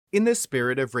In the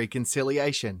spirit of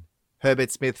reconciliation, Herbert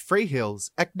Smith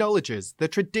Freehills acknowledges the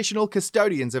traditional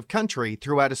custodians of country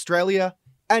throughout Australia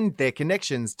and their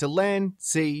connections to land,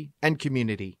 sea, and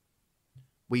community.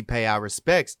 We pay our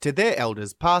respects to their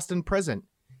elders past and present,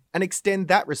 and extend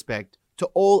that respect to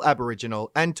all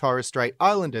Aboriginal and Torres Strait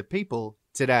Islander people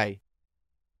today.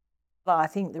 I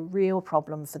think the real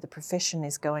problem for the profession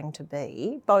is going to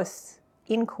be, both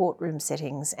in courtroom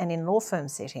settings and in law firm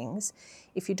settings,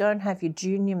 if you don't have your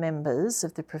junior members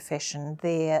of the profession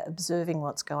there observing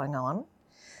what's going on,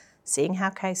 seeing how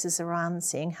cases are run,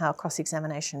 seeing how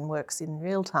cross-examination works in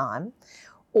real time,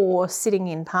 or sitting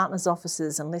in partners'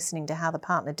 offices and listening to how the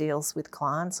partner deals with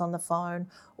clients on the phone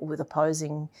or with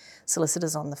opposing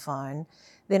solicitors on the phone,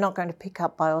 they're not going to pick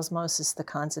up by osmosis the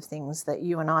kinds of things that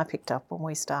you and I picked up when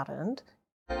we started.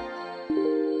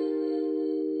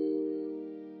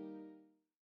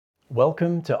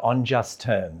 Welcome to On Just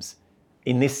Terms.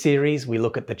 In this series, we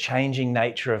look at the changing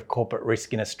nature of corporate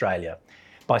risk in Australia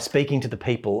by speaking to the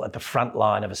people at the front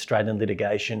line of Australian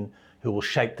litigation who will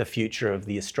shape the future of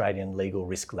the Australian legal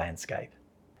risk landscape.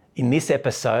 In this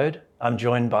episode, I'm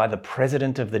joined by the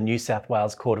President of the New South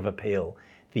Wales Court of Appeal,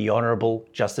 the Honourable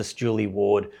Justice Julie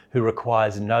Ward, who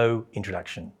requires no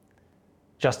introduction.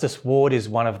 Justice Ward is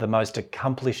one of the most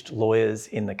accomplished lawyers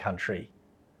in the country.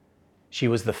 She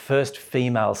was the first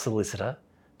female solicitor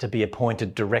to be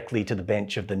appointed directly to the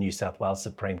bench of the New South Wales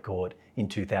Supreme Court in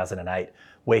 2008,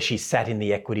 where she sat in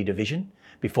the Equity Division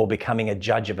before becoming a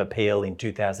Judge of Appeal in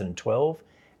 2012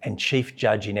 and Chief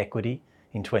Judge in Equity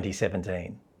in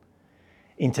 2017.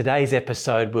 In today's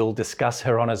episode, we'll discuss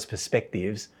Her Honour's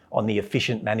perspectives on the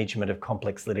efficient management of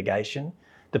complex litigation,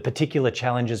 the particular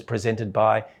challenges presented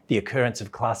by the occurrence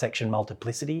of class action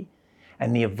multiplicity,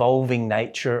 and the evolving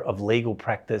nature of legal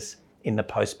practice in the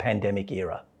post-pandemic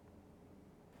era.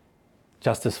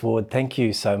 Justice Ward, thank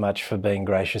you so much for being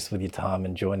gracious with your time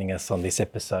and joining us on this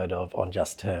episode of On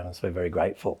Just Terms. We're very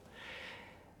grateful.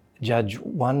 Judge,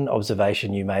 one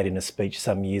observation you made in a speech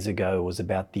some years ago was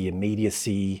about the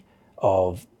immediacy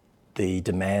of the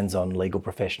demands on legal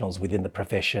professionals within the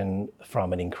profession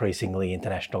from an increasingly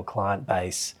international client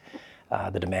base,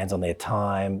 the demands on their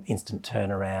time, instant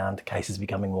turnaround, cases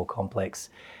becoming more complex.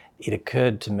 It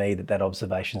occurred to me that that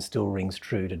observation still rings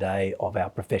true today of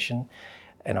our profession.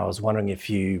 And I was wondering if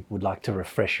you would like to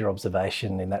refresh your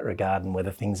observation in that regard and whether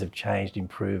things have changed,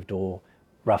 improved, or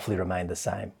roughly remained the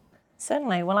same.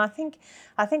 Certainly. Well, I think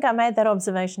I made that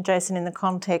observation, Jason, in the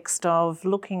context of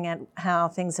looking at how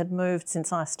things had moved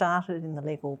since I started in the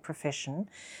legal profession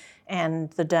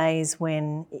and the days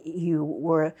when you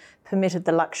were permitted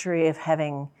the luxury of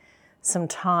having some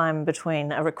time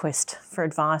between a request for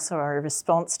advice or a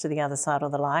response to the other side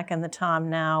or the like, and the time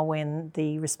now when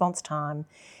the response time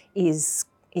is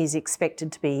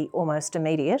expected to be almost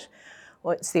immediate.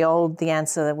 Well, it's the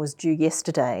answer was due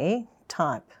yesterday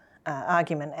type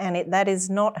argument, and that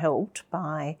is not helped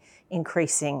by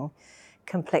increasing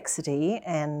complexity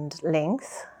and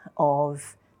length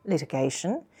of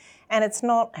litigation, and it's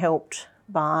not helped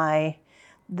by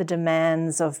the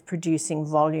demands of producing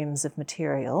volumes of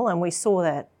material, and we saw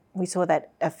that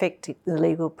affect the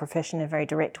legal profession in a very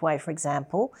direct way, for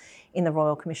example, in the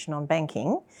Royal Commission on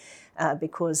Banking,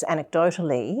 because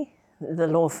anecdotally the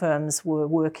law firms were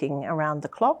working around the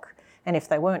clock, and if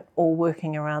they weren't all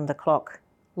working around the clock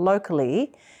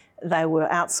locally, they were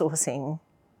outsourcing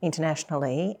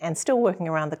internationally and still working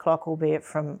around the clock, albeit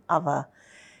from other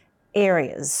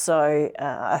areas. So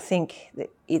I think that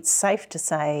it's safe to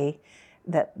say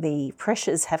that the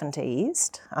pressures haven't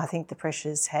eased. I think the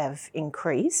pressures have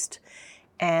increased,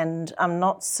 and I'm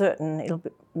not certain,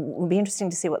 it'll be interesting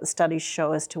to see what the studies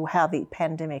show as to how the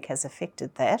pandemic has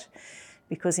affected that,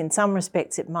 because in some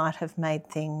respects it might have made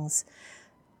things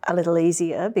a little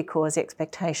easier because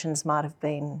expectations might have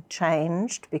been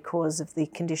changed because of the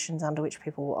conditions under which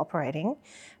people were operating.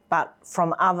 But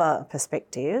from other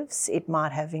perspectives, it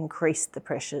might have increased the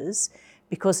pressures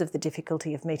because of the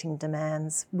difficulty of meeting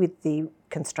demands with the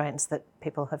constraints that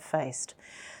people have faced.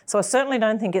 So I certainly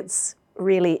don't think it's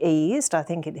really eased. I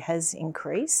think it has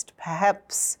increased.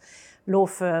 Perhaps law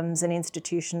firms and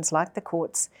institutions like the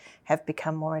courts have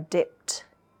become more adept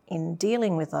in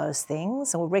dealing with those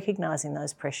things or recognising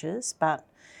those pressures, but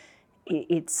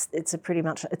it's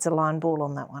a line ball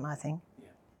on that one, I think.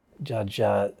 Judge,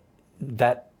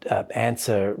 that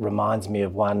answer reminds me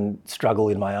of one struggle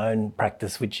in my own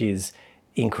practice, which is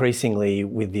increasingly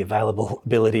with the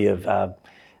availability of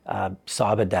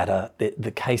cyber data,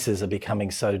 the cases are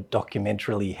becoming so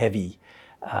documentarily heavy,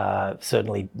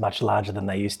 certainly much larger than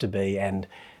they used to be. And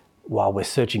while we're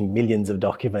searching millions of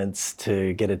documents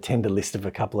to get a tender list of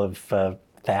a couple of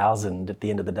 1,000, at the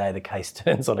end of the day, the case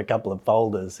turns on a couple of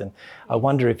folders. And I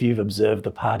wonder if you've observed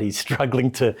the parties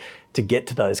struggling to get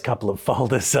to those couple of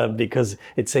folders because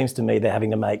it seems to me they're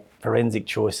having to make forensic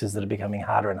choices that are becoming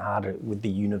harder and harder with the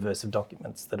universe of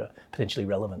documents that are potentially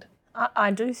relevant.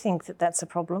 I do think that that's a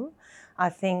problem. I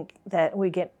think that we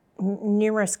get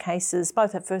numerous cases,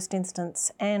 both at first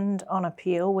instance and on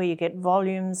appeal, where you get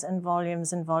volumes and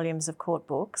volumes and volumes of court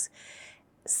books,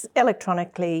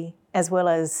 electronically as well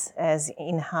as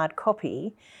in hard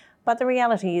copy. But the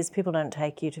reality is people don't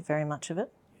take you to very much of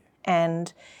it.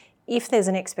 And if there's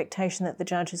an expectation that the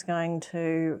judge is going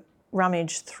to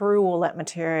rummage through all that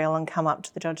material and come up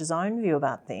to the judge's own view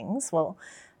about things, well,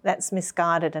 that's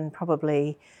misguided and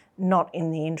probably not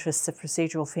in the interests of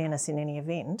procedural fairness in any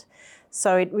event.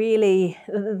 So it really,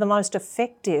 the most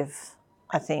effective,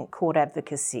 I think, court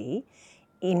advocacy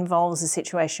involves a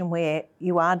situation where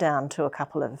you are down to a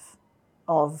couple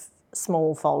of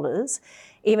small folders,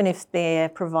 even if they're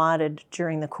provided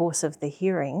during the course of the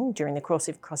hearing, during the course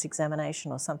of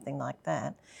cross-examination or something like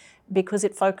that, because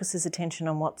it focuses attention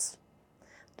on what's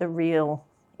the real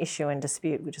issue and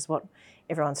dispute, which is what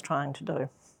everyone's trying to do.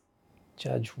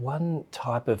 Judge, one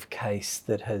type of case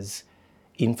that has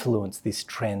influenced this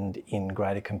trend in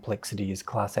greater complexity is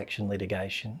class action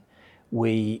litigation.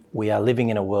 We are living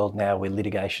in a world now where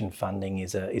litigation funding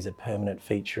is a permanent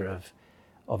feature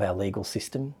of our legal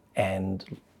system,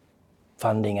 and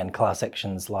funding and class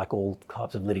actions, like all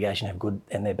types of litigation, have good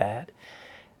and they're bad.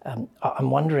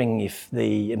 I'm wondering if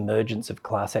the emergence of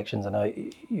class actions, I know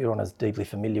Your Honour's deeply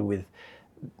familiar with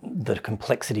the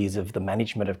complexities of the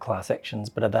management of class actions,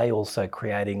 but are they also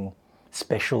creating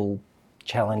special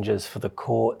challenges for the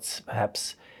courts,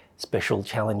 perhaps special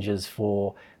challenges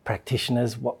for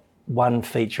practitioners? One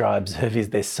feature I observe is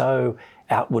they're so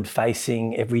outward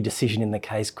facing, every decision in the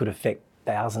case could affect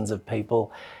thousands of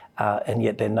people, and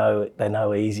yet they're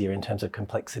no easier in terms of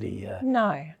complexity.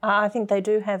 No, I think they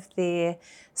do have their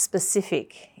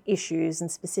specific issues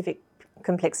and specific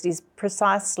complexities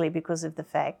precisely because of the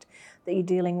fact that you're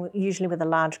dealing usually with a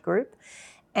large group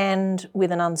and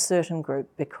with an uncertain group,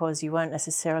 because you won't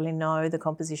necessarily know the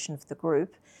composition of the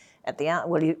group at the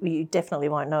you definitely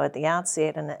won't know at the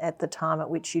outset, and at the time at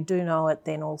which you do know it,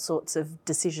 then all sorts of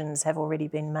decisions have already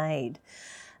been made.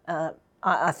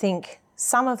 I think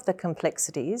some of the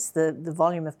complexities, the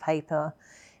volume of paper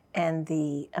and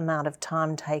the amount of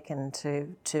time taken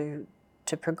to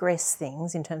progress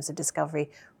things in terms of discovery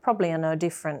probably are no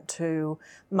different to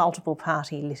multiple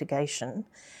party litigation,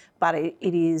 but it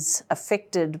is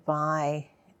affected by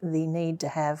the need to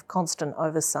have constant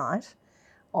oversight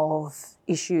of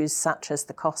issues such as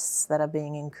the costs that are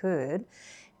being incurred,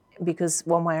 because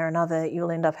one way or another you'll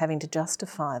end up having to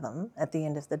justify them at the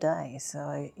end of the day.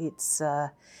 So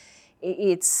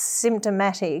it's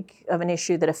symptomatic of an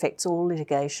issue that affects all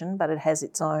litigation, but it has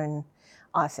its own,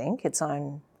 I think, its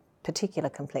own particular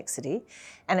complexity,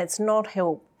 and it's not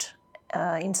helped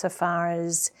insofar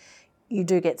as you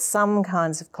do get some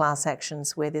kinds of class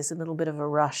actions where there's a little bit of a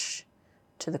rush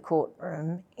to the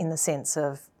courtroom in the sense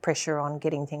of pressure on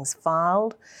getting things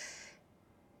filed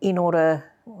in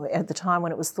order, at the time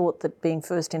when it was thought that being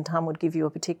first in time would give you a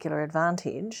particular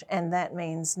advantage, and that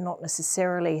means not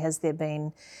necessarily has there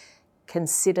been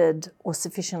considered or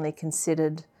sufficiently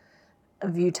considered a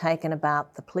view taken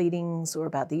about the pleadings or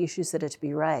about the issues that are to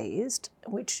be raised,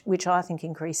 which I think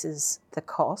increases the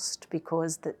cost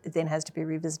because it then has to be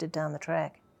revisited down the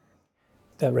track.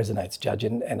 That resonates, Judge,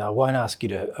 and I won't ask you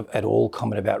to at all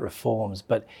comment about reforms,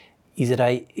 but is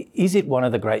it one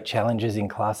of the great challenges in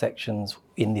class actions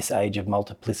in this age of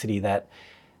multiplicity that,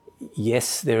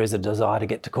 yes, there is a desire to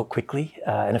get to court quickly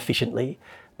and efficiently,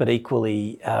 but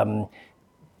equally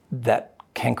that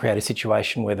can create a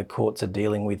situation where the courts are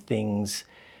dealing with things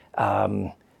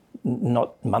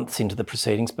not months into the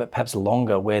proceedings, but perhaps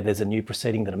longer, where there's a new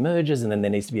proceeding that emerges and then there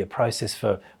needs to be a process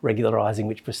for regularising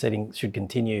which proceeding should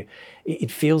continue. It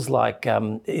feels like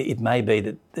it may be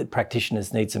that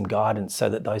practitioners need some guidance so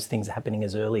that those things are happening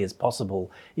as early as possible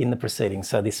in the proceedings,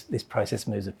 so this process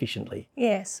moves efficiently.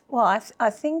 Yes, well, I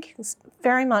think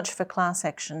very much for class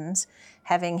actions,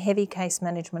 having heavy case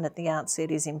management at the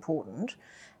outset is important.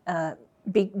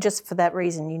 Just for that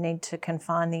reason, you need to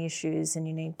confine the issues and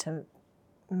you need to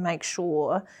make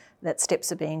sure that steps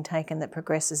are being taken that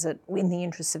progresses it in the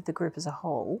interests of the group as a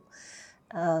whole.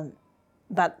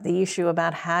 But the issue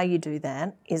about how you do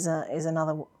that is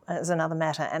another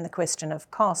matter, and the question of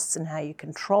costs and how you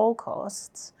control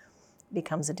costs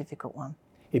becomes a difficult one.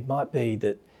 It might be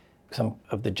that some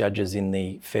of the judges in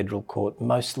the federal court,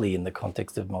 mostly in the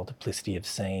context of multiplicity, have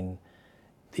seen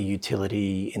the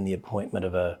utility in the appointment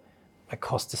of a a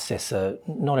cost assessor,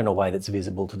 not in a way that's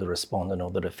visible to the respondent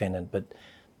or the defendant, but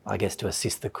I guess to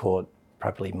assist the court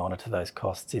properly monitor those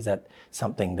costs? Is that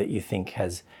something that you think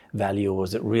has value, or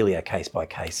is it really a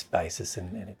case-by-case basis?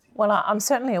 Well, I'm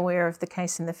certainly aware of the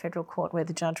case in the federal court where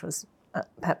the judge was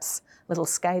perhaps a little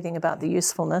scathing about the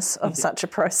usefulness of such a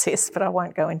process, but I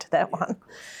won't go into that one.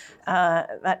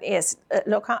 But yes,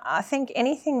 look, I think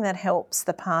anything that helps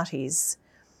the parties,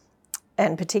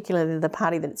 and particularly the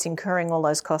party that's incurring all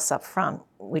those costs up front,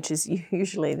 which is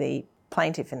usually the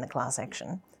plaintiff in the class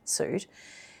action suit,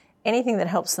 anything that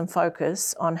helps them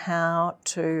focus on how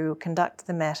to conduct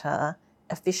the matter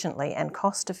efficiently and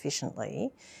cost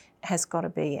efficiently has got to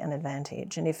be an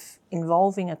advantage. And if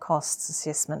involving a costs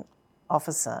assessment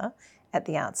officer at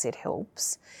the outset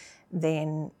helps,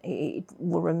 then it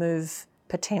will remove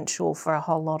potential for a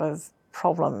whole lot of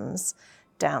problems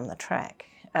down the track.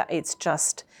 It's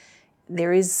just,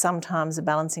 there is sometimes a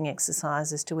balancing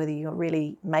exercise as to whether you're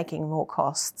really making more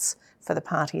costs for the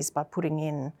parties by putting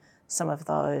in some of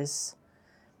those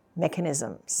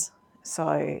mechanisms.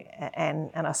 So, and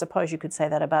I suppose you could say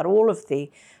that about all of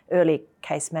the early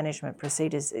case management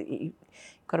procedures. You've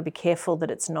got to be careful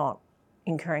that it's not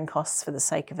incurring costs for the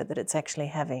sake of it, that it's actually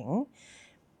having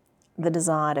the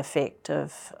desired effect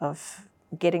of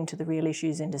getting to the real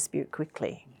issues in dispute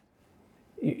quickly.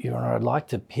 Your Honour, I'd like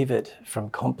to pivot from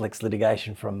complex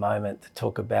litigation for a moment to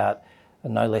talk about a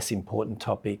no less important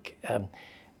topic. And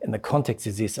the context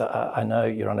is this: I know,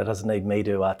 Your Honour, doesn't need me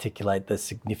to articulate the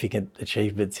significant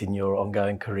achievements in your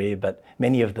ongoing career, but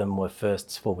many of them were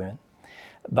firsts for women.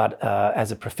 But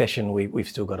as a profession, we've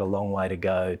still got a long way to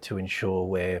go to ensure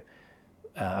we're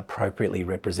appropriately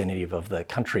representative of the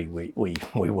country we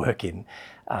work in.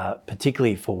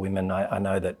 Particularly for women, I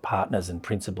know that partners and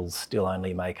principals still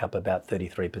only make up about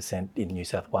 33% in New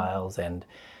South Wales, and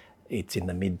it's in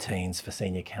the mid-teens for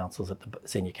senior counsel at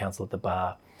the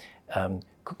bar.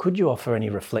 Could you offer any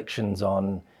reflections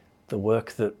on the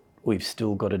work that we've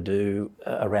still got to do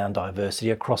around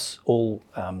diversity across all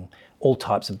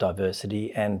types of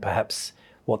diversity, and perhaps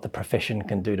what the profession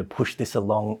can do to push this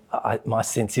along? My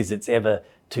sense is it's ever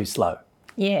too slow.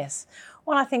 Yes.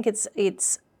 Well, I think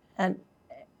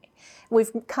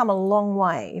we've come a long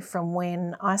way from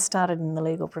when I started in the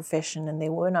legal profession and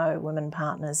there were no women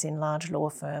partners in large law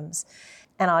firms.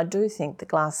 And I do think the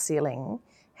glass ceiling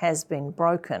has been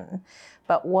broken.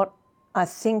 But what I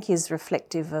think is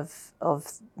reflective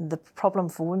of the problem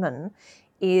for women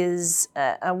is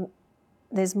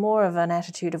there's more of an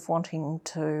attitude of wanting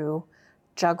to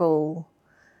juggle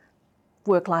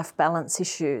work-life balance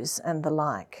issues and the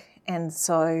like. And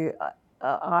so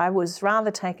I was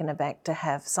rather taken aback to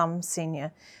have some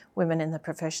senior women in the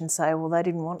profession say, well, they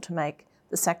didn't want to make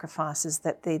the sacrifices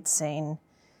that they'd seen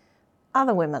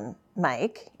other women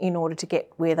make in order to get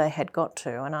where they had got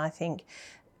to. And I think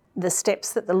the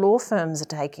steps that the law firms are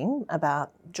taking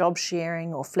about job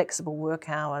sharing or flexible work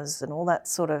hours and all that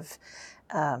sort of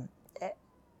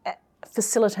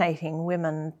facilitating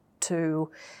women to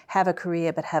have a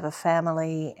career but have a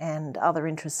family and other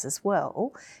interests as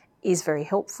well is very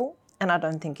helpful. And I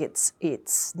don't think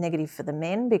it's negative for the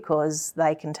men, because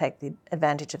they can take the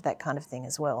advantage of that kind of thing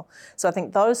as well. So I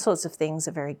think those sorts of things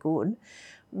are very good.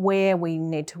 Where we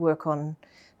need to work on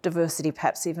diversity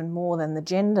perhaps even more than the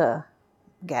gender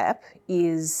gap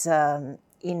is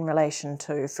in relation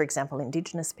to, for example,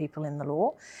 Indigenous people in the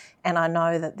law. And I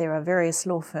know that there are various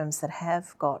law firms that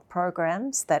have got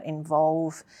programs that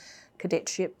involve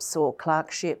cadetships or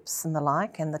clerkships and the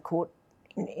like, and the court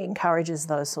encourages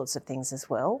those sorts of things as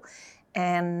well.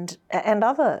 And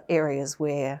other areas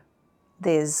where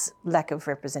there's lack of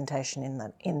representation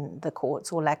in the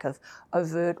courts, or lack of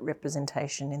overt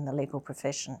representation in the legal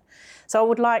profession. So I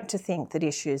would like to think that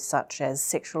issues such as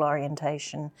sexual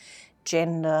orientation,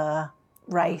 gender,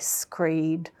 race,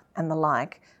 creed and the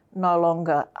like no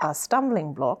longer are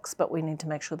stumbling blocks, but we need to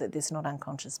make sure that there's not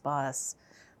unconscious bias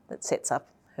that sets up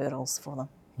hurdles for them.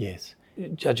 Yes.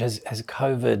 Judge, has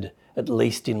COVID, at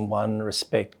least in one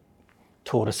respect,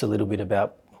 taught us a little bit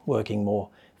about working more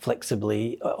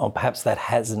flexibly, or perhaps that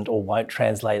hasn't or won't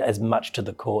translate as much to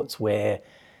the courts, where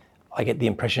I get the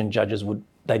impression judges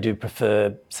they do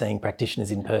prefer seeing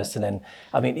practitioners in person, and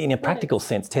I mean, in a practical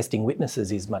sense, testing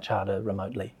witnesses is much harder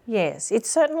remotely. Yes, it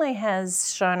certainly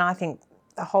has shown, I think,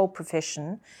 the whole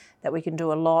profession that we can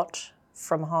do a lot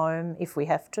from home if we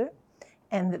have to,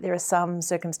 and that there are some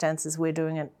circumstances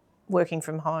where working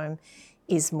from home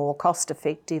is more cost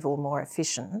effective or more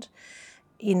efficient.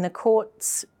 In the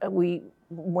courts,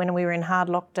 when we were in hard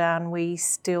lockdown, we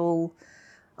still,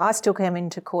 I still came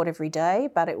into court every day,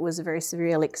 but it was a very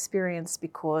surreal experience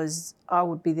because I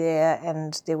would be there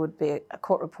and there would be a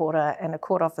court reporter and a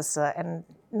court officer and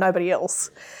nobody else.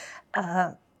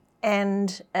 I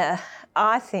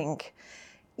think,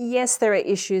 yes, there are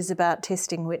issues about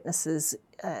testing witnesses.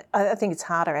 I think it's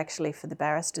harder actually for the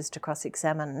barristers to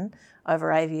cross-examine over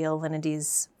AVL than it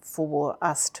is for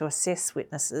us to assess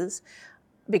witnesses,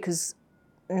 because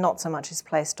not so much is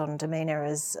placed on demeanour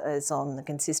as on the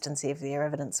consistency of their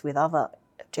evidence with other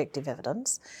objective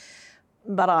evidence.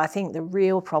 But I think the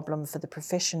real problem for the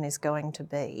profession is going to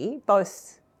be,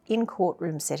 both in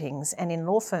courtroom settings and in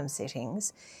law firm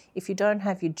settings, if you don't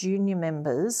have your junior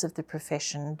members of the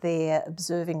profession there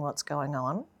observing what's going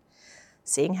on,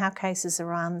 seeing how cases are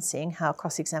run, seeing how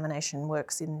cross-examination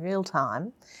works in real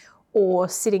time, or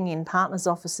sitting in partners'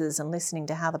 offices and listening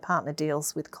to how the partner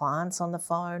deals with clients on the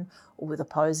phone or with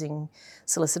opposing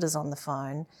solicitors on the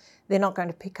phone, they're not going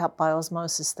to pick up by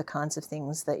osmosis the kinds of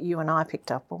things that you and I picked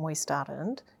up when we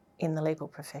started in the legal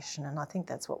profession. And I think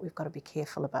that's what we've got to be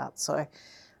careful about. So I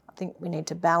think we need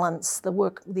to balance the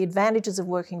advantages of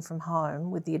working from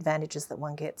home with the advantages that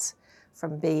one gets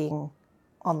from being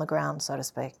on the ground, so to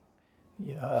speak.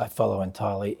 Yeah, I follow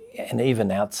entirely. And even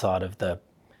outside of the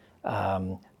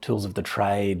tools of the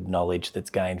trade knowledge that's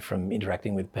gained from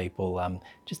interacting with people,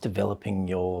 just developing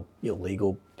your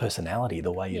legal personality,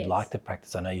 the way you'd like to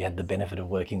practice. I know you had the benefit of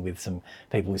working with some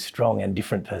people with strong and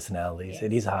different personalities. Yes.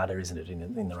 It is harder, isn't it,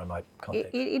 in the remote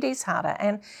context? It is harder.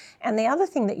 And the other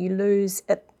thing that you lose,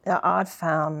 I've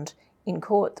found in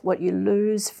court, what you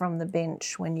lose from the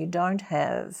bench when you don't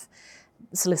have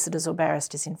solicitors or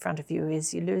barristers in front of you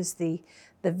is you lose the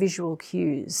visual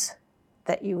cues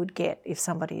that you would get if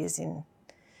somebody is in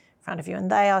front of you.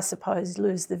 And they, I suppose,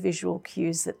 lose the visual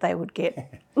cues that they would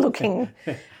get looking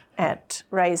at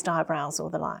raised eyebrows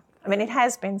or the like. I mean, it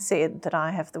has been said that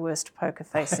I have the worst poker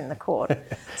face in the court,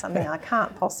 something I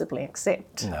can't possibly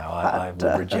accept. No, I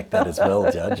would reject that as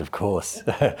well, Judge, of course.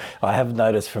 I have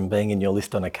noticed from being in your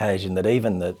list on occasion that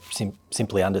even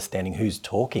simply understanding who's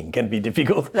talking can be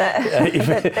difficult.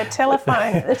 The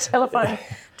telephone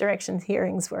directions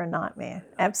hearings were a nightmare,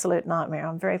 absolute nightmare.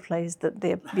 I'm very pleased that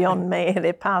they're beyond me,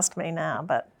 they're past me now,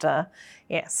 but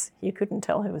yes, you couldn't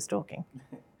tell who was talking.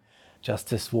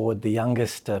 Justice Ward, the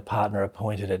youngest partner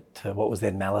appointed at what was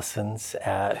then Mallisons,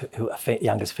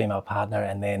 youngest female partner,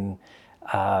 and then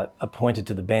appointed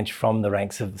to the bench from the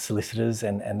ranks of the solicitors,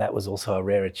 and that was also a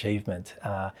rare achievement.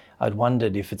 I'd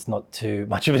wondered if it's not too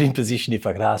much of an imposition if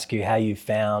I could ask you how you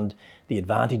found the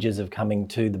advantages of coming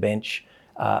to the bench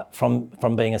from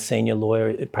being a senior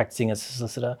lawyer practicing as a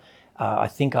solicitor. I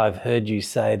think I've heard you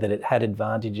say that it had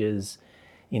advantages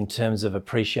in terms of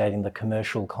appreciating the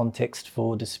commercial context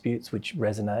for disputes, which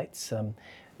resonates.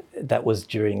 That was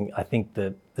during, I think,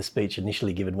 the speech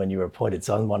initially given when you were appointed,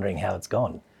 so I'm wondering how it's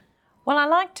gone. Well, I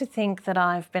like to think that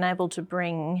I've been able to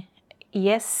bring,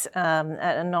 yes,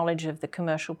 a knowledge of the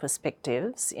commercial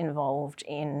perspectives involved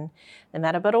in the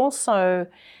matter, but also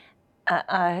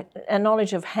a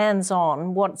knowledge of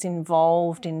hands-on what's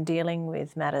involved in dealing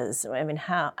with matters. I mean,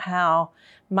 how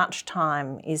much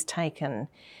time is taken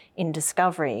in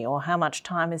discovery, or how much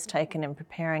time is taken in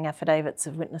preparing affidavits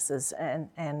of witnesses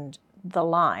and the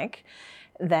like,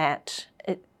 that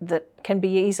can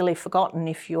be easily forgotten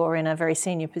if you're in a very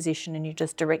senior position and you're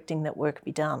just directing that work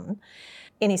be done.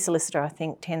 Any solicitor, I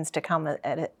think, tends to come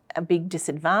at a big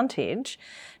disadvantage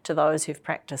to those who've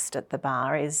practiced at the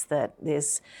bar, is that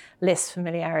there's less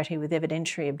familiarity with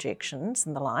evidentiary objections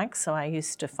and the like. So I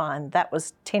used to find that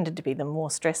tended to be the more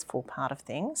stressful part of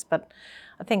things. But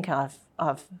I think I've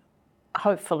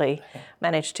hopefully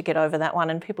managed to get over that one,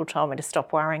 and people told me to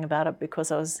stop worrying about it because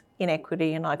I was in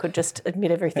equity and I could just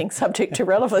admit everything subject to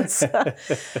relevance.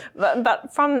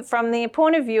 but from the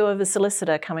point of view of a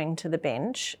solicitor coming to the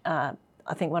bench,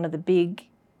 I think one of the big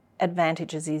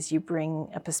advantages is you bring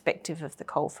a perspective of the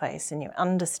coalface and you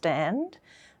understand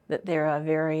that there are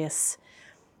various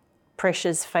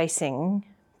pressures facing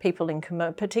people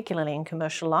particularly in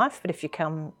commercial life, but if you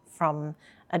come from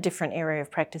a different area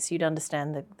of practice, you'd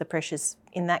understand the pressures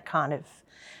in that kind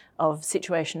of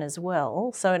situation as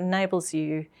well. So it enables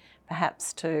you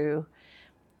perhaps to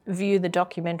view the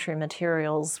documentary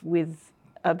materials with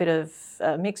a bit of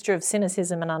a mixture of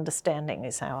cynicism and understanding,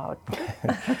 is how I would put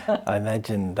it. I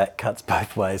imagine that cuts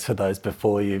both ways for those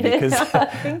before you, because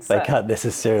they can't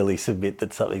necessarily submit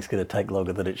that something's going to take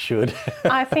longer than it should.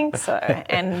 I think so,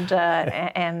 and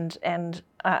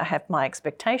I have my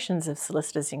expectations of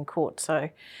solicitors in court.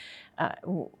 So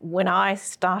when I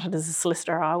started as a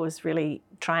solicitor, I was really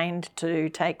trained to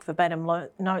take verbatim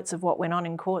notes of what went on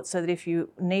in court so that if you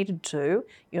needed to,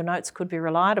 your notes could be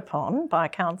relied upon by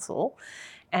counsel.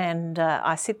 And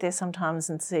I sit there sometimes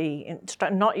and see,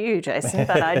 not you, Jason,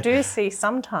 but I do see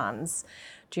sometimes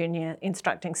junior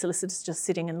instructing solicitors just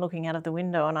sitting and looking out of the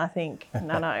window, and I think,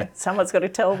 no, someone's got to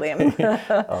tell them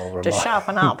to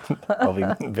sharpen up. I'll be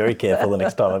very careful the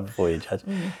next time I'm before you, Judge.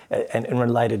 And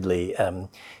relatedly,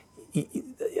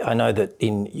 I know that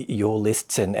in your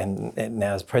lists and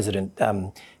now as President,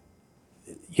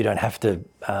 you don't have to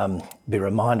be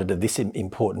reminded of this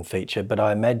important feature, but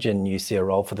I imagine you see a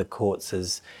role for the courts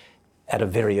as at a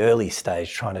very early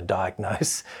stage trying to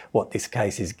diagnose what this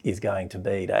case is going to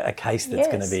be. A case that's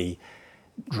going to be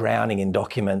drowning in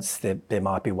documents, there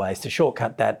might be ways to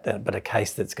shortcut that, but a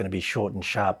case that's going to be short and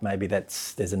sharp, maybe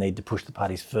there's a need to push the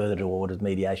parties further toward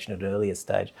mediation at an earlier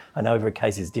stage. I know every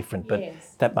case is different, but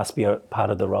that must be a part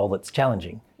of the role that's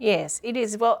challenging. Yes, it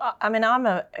is. Well, I mean,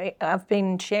 I've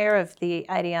been chair of the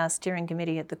ADR steering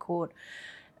committee at the court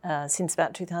since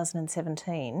about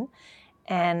 2017,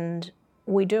 and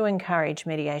we do encourage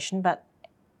mediation, but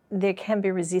there can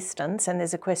be resistance, and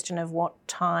there's a question of what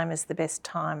time is the best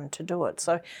time to do it.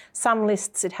 So some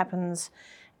lists, it happens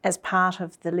as part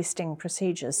of the listing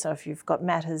procedures. So if you've got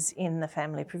matters in the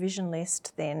family provision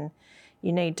list, then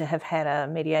you need to have had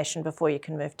a mediation before you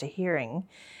can move to hearing.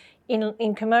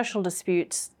 In commercial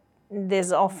disputes,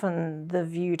 there's often the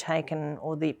view taken,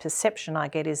 or the perception I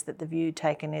get is that the view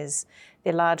taken is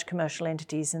they're large commercial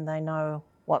entities and they know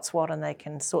what's what and they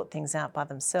can sort things out by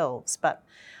themselves. But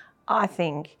I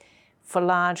think for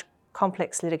large,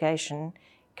 complex litigation,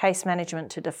 case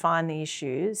management to define the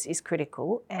issues is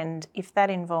critical, and if that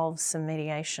involves some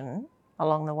mediation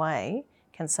along the way,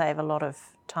 can save a lot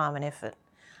of time and effort.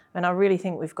 And I really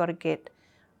think we've got to get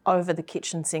over the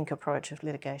kitchen sink approach of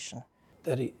litigation.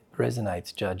 That it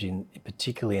resonates, Judge,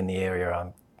 particularly in the area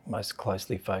I'm most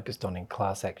closely focused on in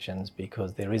class actions,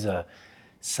 because there is a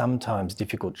sometimes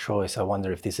difficult choice. I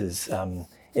wonder if this is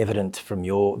evident from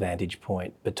your vantage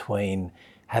point between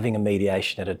having a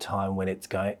mediation at a time when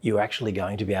you're actually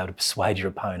going to be able to persuade your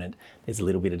opponent. There's a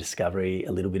little bit of discovery,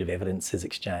 a little bit of evidence is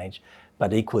exchanged,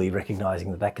 but equally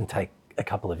recognising that can take a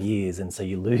couple of years, and so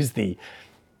you lose the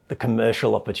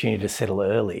commercial opportunity to settle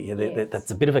early. Yes. That's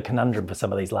a bit of a conundrum for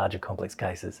some of these larger complex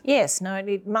cases. Yes, no,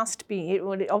 it must be.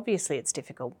 Obviously it's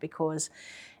difficult because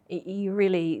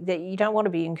you don't want to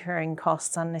be incurring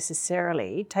costs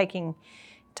unnecessarily, taking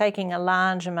a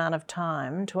large amount of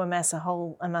time to amass a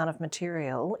whole amount of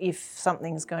material if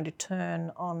something's going to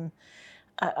turn on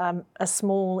a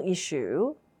small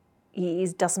issue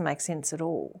doesn't make sense at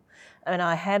all. And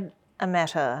I had a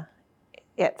matter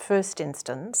at first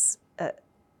instance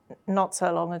not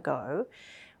so long ago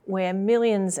where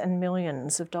millions and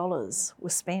millions of dollars were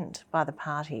spent by the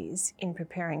parties in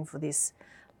preparing for this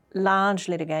large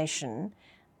litigation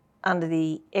under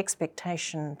the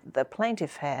expectation the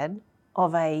plaintiff had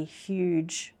of a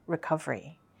huge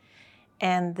recovery.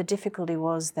 And the difficulty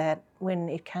was that when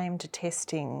it came to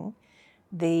testing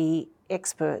the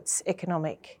experts'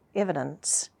 economic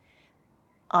evidence,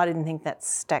 I didn't think that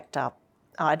stacked up.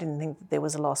 I didn't think that there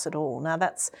was a loss at all. Now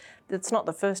that's not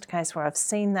the first case where I've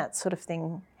seen that sort of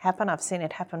thing happen. I've seen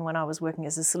it happen when I was working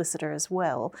as a solicitor as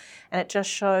well. And it just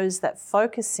shows that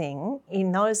focusing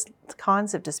in those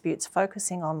kinds of disputes,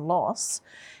 focusing on loss,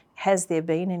 has there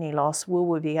been any loss, will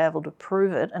we be able to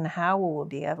prove it, and how will we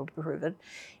be able to prove it,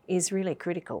 is really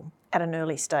critical at an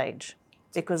early stage,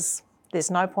 because there's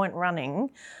no point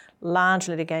running large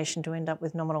litigation to end up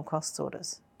with nominal costs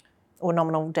orders or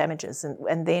nominal damages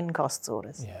and then costs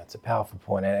orders. Yeah, it's a powerful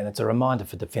point, and it's a reminder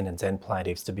for defendants and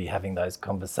plaintiffs to be having those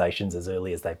conversations as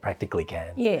early as they practically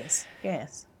can. Yes,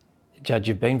 yes. Judge,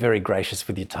 you've been very gracious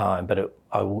with your time, but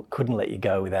couldn't let you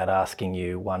go without asking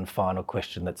you one final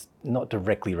question that's not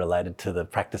directly related to the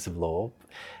practice of law,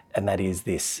 and that is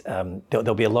this.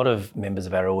 There'll be a lot of members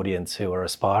of our audience who are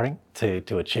aspiring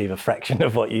to achieve a fraction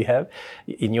of what you have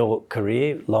in your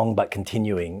career, long but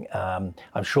continuing.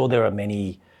 I'm sure there are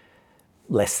many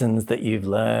lessons that you've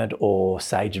learned or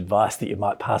sage advice that you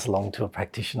might pass along to a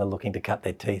practitioner looking to cut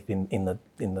their teeth in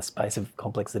the space of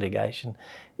complex litigation.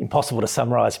 Impossible to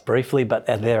summarise briefly, but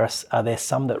are there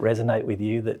some that resonate with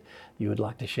you that you would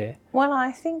like to share? Well,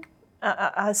 I think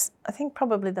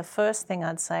probably the first thing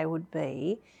I'd say would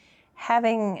be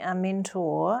having a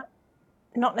mentor,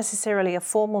 not necessarily a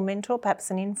formal mentor,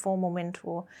 perhaps an informal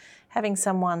mentor. Having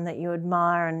someone that you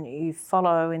admire and you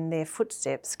follow in their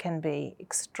footsteps can be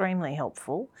extremely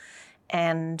helpful,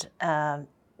 and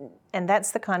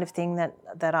that's the kind of thing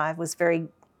that I was very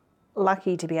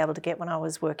lucky to be able to get when I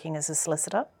was working as a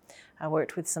solicitor. I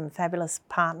worked with some fabulous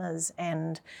partners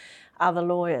and other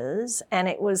lawyers, and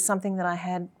it was something that I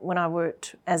had when I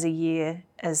worked as a year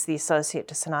as the associate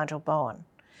to Sir Nigel Bowen.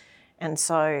 And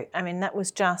so, I mean, that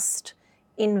was just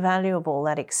invaluable,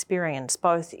 that experience,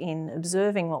 both in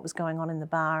observing what was going on in the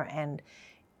bar and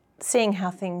seeing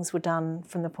how things were done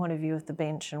from the point of view of the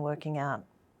bench and working out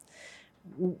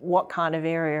what kind of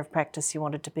area of practice you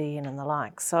wanted to be in and the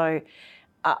like. So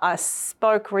I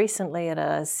spoke recently at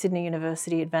a Sydney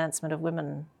University Advancement of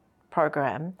Women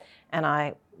program, and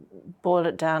I boiled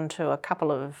it down to a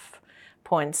couple of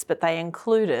points, but they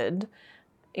included,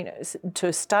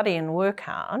 to study and work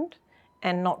hard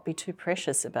and not be too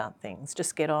precious about things.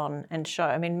 Just get on and show.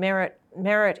 I mean, merit,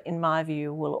 in my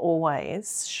view, will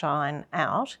always shine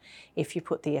out if you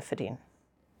put the effort in.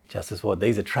 Justice Ward,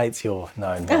 these are traits you're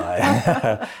known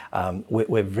by.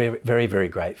 We're very, very, very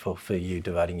grateful for you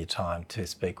devoting your time to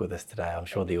speak with us today. I'm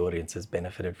sure the audience has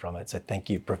benefited from it, so thank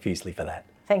you profusely for that.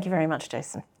 Thank you very much,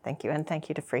 Jason. Thank you, and thank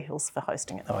you to Freehills for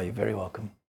hosting it. Oh, you're very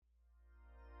welcome.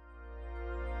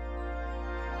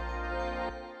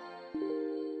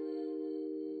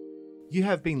 You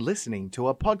have been listening to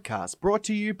a podcast brought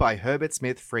to you by Herbert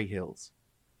Smith Freehills.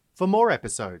 For more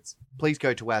episodes, please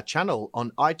go to our channel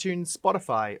on iTunes,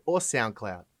 Spotify, or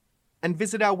SoundCloud, and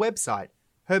visit our website,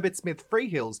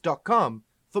 herbertsmithfreehills.com,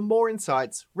 for more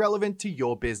insights relevant to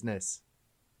your business.